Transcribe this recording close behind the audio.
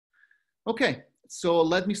Okay, so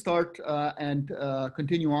let me start and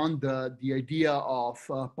continue on the idea of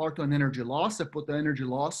Parton energy loss. I put the energy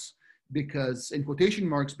loss because in quotation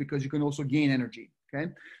marks because you can also gain energy. Okay,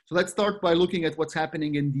 so let's start by looking at what's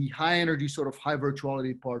happening in the high energy, sort of high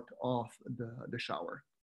virtuality part of the shower.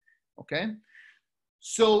 Okay,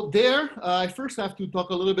 so there I first have to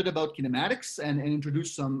talk a little bit about kinematics and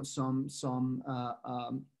introduce some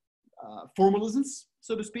formalisms,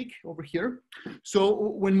 so to speak, over here. So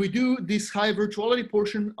when we do this high virtuality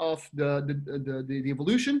portion of the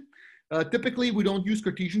evolution, typically we don't use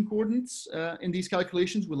Cartesian coordinates in these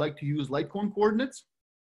calculations. We like to use light cone coordinates.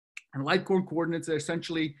 And light cone coordinates are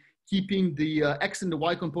essentially keeping the x and the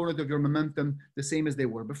y component of your momentum the same as they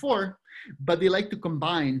were before, but they like to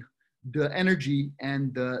combine the energy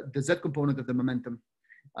and the z component of the momentum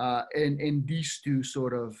in these two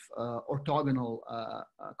sort of orthogonal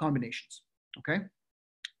combinations. Okay,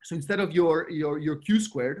 so instead of your q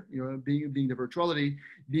squared, being the virtuality,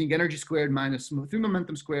 being energy squared minus smooth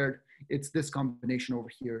momentum squared, it's this combination over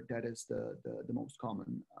here that is the most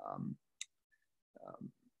common.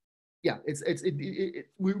 Yeah,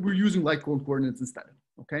 we're using light cone coordinates instead.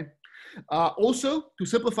 Okay. Also, to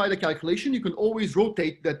simplify the calculation, you can always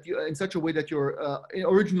rotate that in such a way that your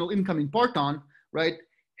original incoming parton, right,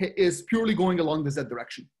 is purely going along the z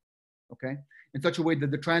direction. Okay, in such a way that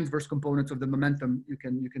the transverse components of the momentum you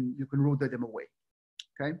can rotate them away.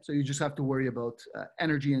 Okay, so you just have to worry about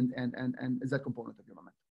energy and z component of your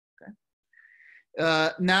momentum. Okay.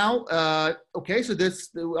 Okay, so this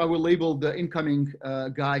I will label the incoming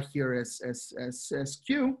guy here as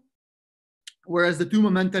q, whereas the two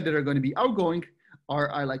momenta that are going to be outgoing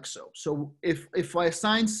are like so. So if I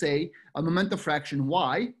assign, say, a momentum fraction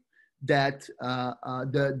y that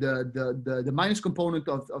the minus component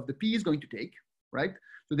of the p is going to take, right?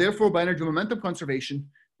 So therefore, by energy momentum conservation,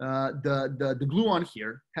 the gluon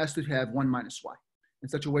here has to have 1 minus y. In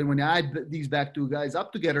such a way, when I add these back two guys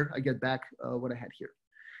up together, I get back what I had here.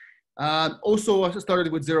 Also, I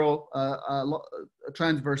started with 0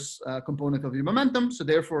 transverse component of your momentum, so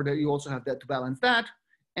therefore you also have that to balance that.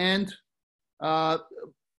 And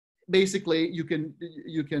basically, you can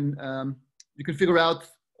figure out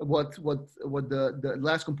what the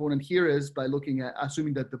last component here is by looking at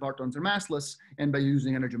assuming that the partons are massless and by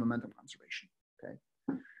using energy momentum conservation. Okay.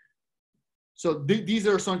 So these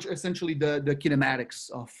are essentially the kinematics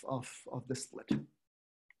of the split.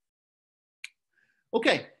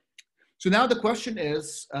 Okay, so now the question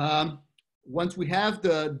is, once we have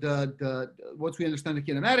once we understand the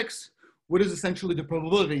kinematics, what is essentially the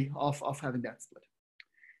probability of having that split?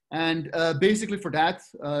 And basically for that,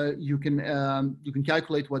 you can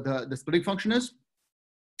calculate what the splitting function is.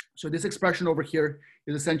 So this expression over here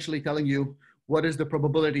is essentially telling you what is the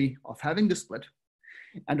probability of having the split.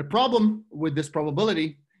 And the problem with this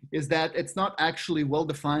probability is that it's not actually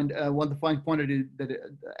well-defined quantity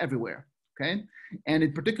everywhere, okay? And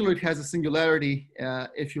in particular, it has a singularity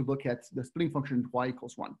if you look at the splitting function y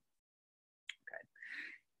equals 1, okay?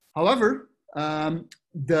 However,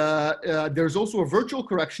 there's also a virtual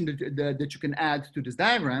correction that you can add to this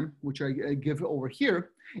diagram, which I give over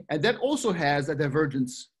here, and that also has a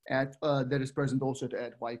divergence that is present also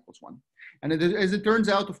at y equals 1. And as it turns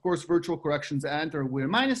out, of course, virtual corrections enter with a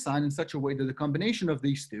minus sign in such a way that the combination of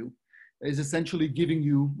these two is essentially giving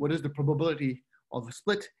you what is the probability of a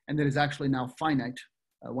split, and that is actually now finite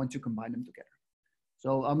once you combine them together.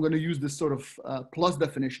 So I'm going to use this sort of plus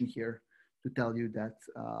definition here to tell you that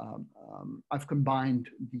I've combined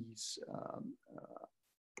these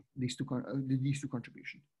two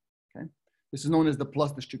contributions. Okay, this is known as the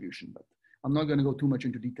plus distribution, but I'm not going to go too much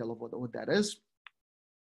into detail of what that is.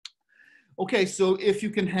 Okay, so if you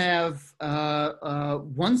can have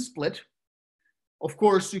one split, of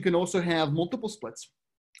course, you can also have multiple splits.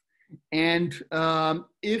 And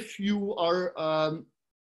if you are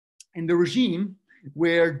in the regime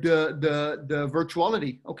where the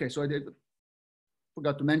virtuality, okay, so I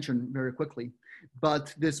forgot to mention very quickly,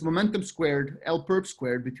 but this momentum squared, L perp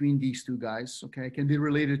squared between these two guys, okay, can be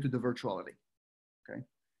related to the virtuality, okay,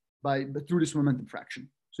 through this momentum fraction.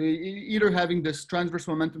 So either having this transverse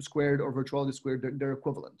momentum squared or virtuality squared, they're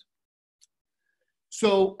equivalent.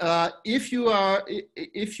 So if you are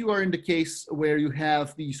in the case where you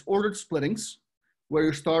have these ordered splittings, where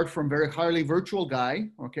you start from very highly virtual guy,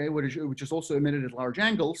 okay, which is also emitted at large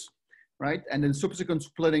angles, right, and then subsequent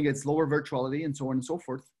splitting it's lower virtuality and so on and so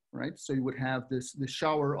forth, right. So you would have this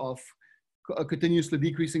shower of continuously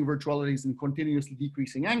decreasing virtualities and continuously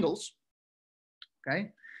decreasing angles,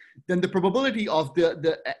 okay. Then the probability of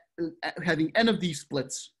having n of these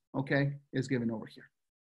splits, okay, is given over here.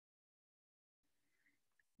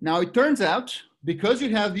 Now it turns out, because you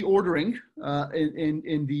have the ordering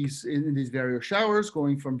in these various showers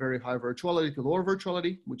going from very high virtuality to lower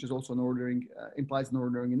virtuality, which is also an ordering, implies an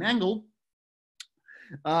ordering in angle.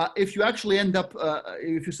 If you actually end up,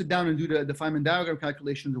 if you sit down and do the Feynman diagram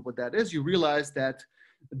calculations of what that is, you realize that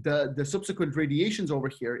the subsequent radiations over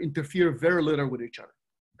here interfere very little with each other,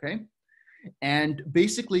 okay? And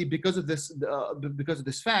basically, because of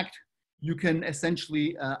this fact, you can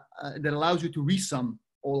essentially, that allows you to resum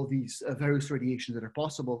all of these various radiations that are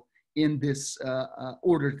possible in this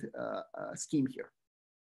ordered scheme here,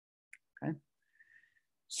 okay?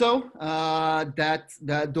 So that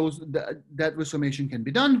resummation can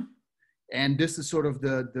be done. And this is sort of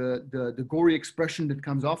the gory expression that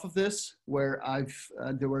comes off of this, where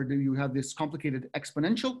you have this complicated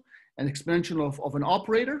exponential, an exponential of an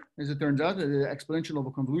operator, as it turns out, the exponential of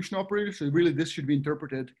a convolution operator. So really this should be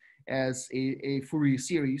interpreted as a Fourier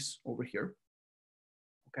series over here,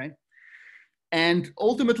 okay? And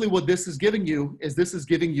ultimately what this is giving you is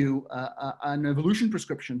an evolution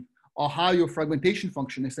prescription of how your fragmentation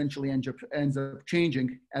function essentially ends up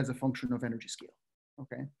changing as a function of energy scale,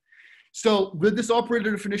 okay? So with this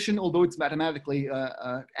operator definition, although it's mathematically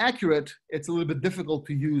accurate, it's a little bit difficult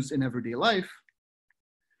to use in everyday life.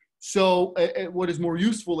 So what is more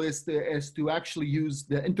useful is to actually use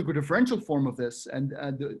the integral differential form of this, and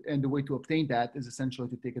the way to obtain that is essentially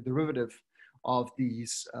to take a derivative of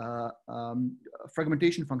these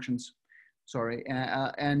fragmentation functions, sorry,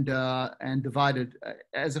 and divided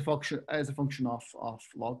as a function of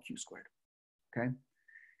log q squared, okay?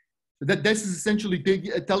 That this is essentially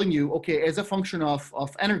telling you, okay, as a function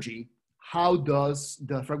of energy, how does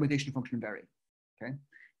the fragmentation function vary, okay?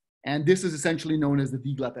 And this is essentially known as the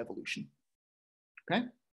Dieglap evolution, okay?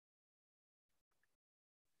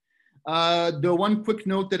 The one quick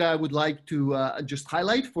note that I would like to just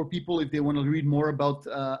highlight for people if they want to read more about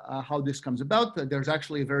how this comes about, there's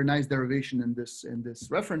actually a very nice derivation in this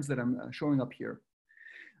reference that I'm showing up here.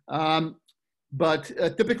 But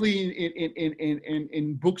typically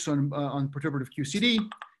in books on perturbative QCD,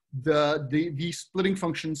 these splitting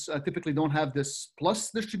functions typically don't have this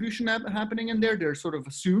plus distribution happening in there. They're sort of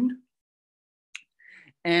assumed.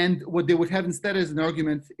 And what they would have instead as an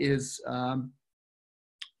argument is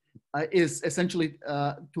essentially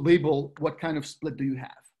to label what kind of split do you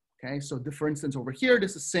have. Okay, so for instance, over here,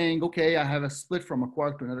 this is saying, okay, I have a split from a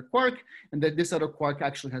quark to another quark, and that this other quark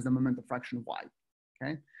actually has a momentum fraction of y,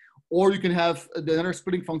 okay? Or you can have another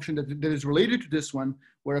splitting function that is related to this one,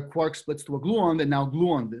 where a quark splits to a gluon, and now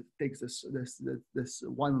gluon takes this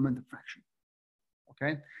y momentum fraction.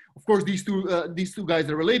 Okay. Of course, these two guys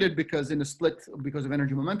are related because in a split, because of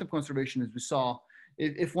energy momentum conservation, as we saw,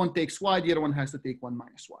 if one takes y, the other one has to take 1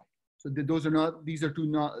 minus y. So those are not; these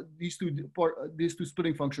two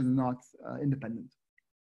splitting functions are not independent.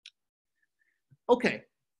 Okay.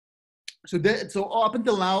 So up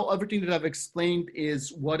until now, everything that I've explained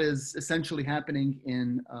is what is essentially happening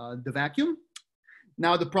in the vacuum.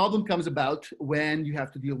 Now the problem comes about when you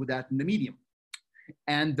have to deal with that in the medium.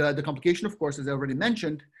 And the complication, of course, as I already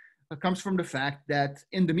mentioned, comes from the fact that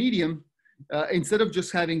in the medium, instead of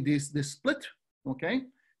just having this split, okay,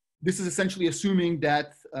 this is essentially assuming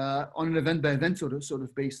that on an event-by-event sort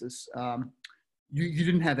of basis, you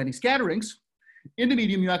didn't have any scatterings. In the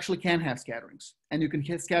medium, you actually can have scatterings, and you can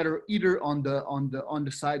scatter either on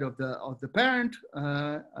the side of the parent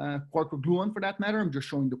quark or gluon, for that matter. I'm just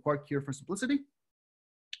showing the quark here for simplicity.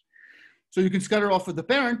 So you can scatter off of the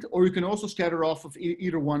parent, or you can also scatter off of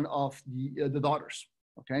either one of the daughters.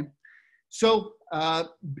 Okay, so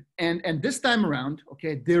and this time around,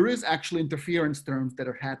 okay, there is actually interference terms that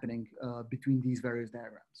are happening between these various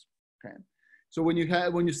diagrams. Okay, so when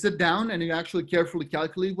you sit down and you actually carefully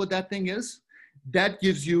calculate what that thing is, that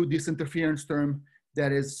gives you this interference term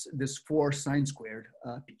that is this 4 sine squared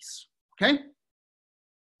piece, okay?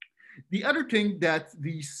 The other thing that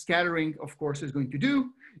the scattering, of course, is going to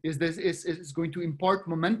do is this is going to impart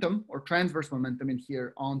momentum or transverse momentum in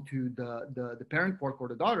here onto the parent quark or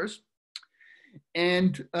the daughters.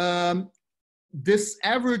 And this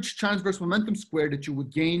average transverse momentum square that you would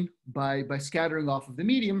gain by scattering off of the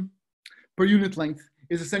medium per unit length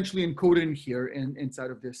is essentially encoded in here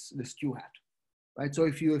inside of this Q hat. Right. So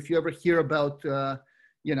if you ever hear about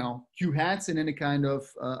Q hats in any kind of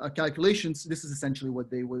calculations, this is essentially what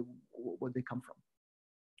they come from.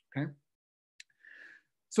 Okay.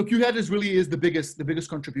 So Q hat really is the biggest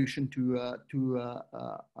contribution to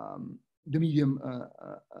the medium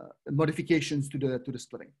modifications to the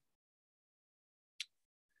splitting.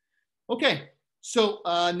 Okay. So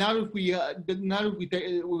now that we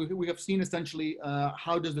have seen essentially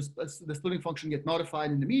how does the splitting function get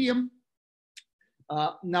modified in the medium.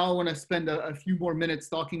 Now I want to spend a few more minutes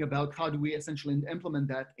talking about how do we essentially implement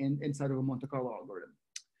that inside of a Monte Carlo algorithm.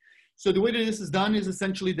 So the way that this is done is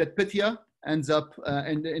essentially that Pythia ends up,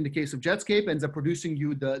 in the case of JETSCAPE, ends up producing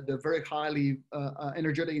you the very highly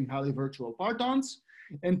energetic and highly virtual partons.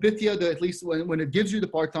 And Pythia, at least when it gives you the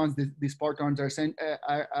partons, these partons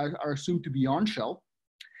are assumed to be on shell.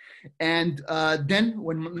 And then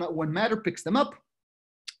when matter picks them up,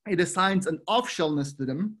 it assigns an off-shellness to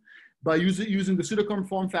them by using the pseudochrome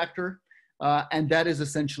form factor. And that is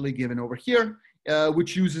essentially given over here,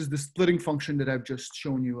 which uses the splitting function that I've just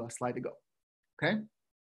shown you a slide ago. Okay.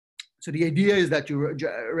 So the idea is that you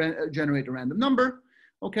generate a random number,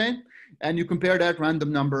 okay? And you compare that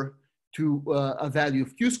random number to a value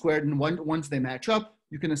of q squared, and once they match up,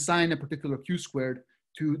 you can assign a particular q squared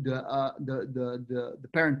to the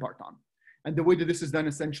parent parton. And the way that this is done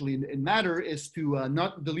essentially in matter is to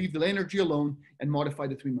not leave the energy alone and modify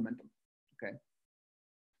the 3 momentum, okay?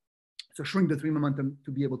 So shrink the 3 momentum to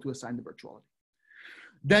be able to assign the virtuality.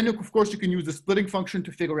 Then, of course, you can use the splitting function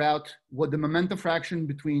to figure out what the momentum fraction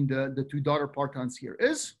between the 2 daughter partons here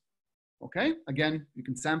is. Okay, again, you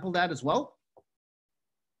can sample that as well.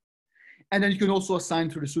 And then you can also assign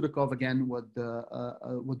through the Sudakov again what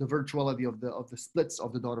the virtuality of the splits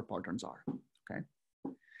of the daughter partons are. Okay.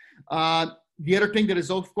 The other thing that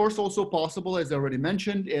is of course also possible, as I already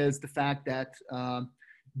mentioned, is the fact that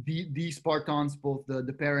these partons, both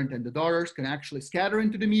the parent and the daughters, can actually scatter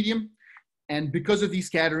into the medium. And because of these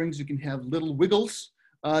scatterings, you can have little wiggles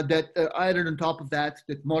that are added on top of that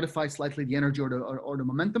modify slightly the energy or the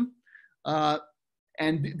momentum.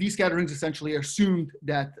 And these scatterings essentially are assumed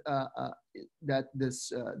that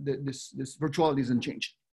this virtuality is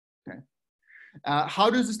unchanged. Okay. How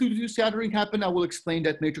does this 2-to-2 scattering happen? I will explain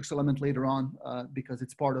that matrix element later on because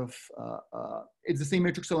it's part of it's the same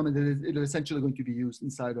matrix element that is essentially going to be used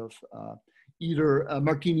inside of either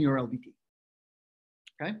Martini or LBT.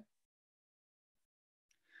 Okay.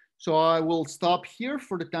 So I will stop here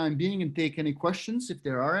for the time being and take any questions if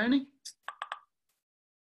there are any.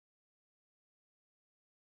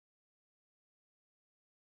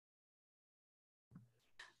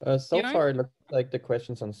 So far, it looks like the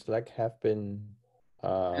questions on Slack have been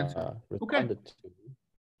responded to.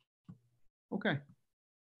 Okay,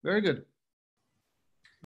 very good.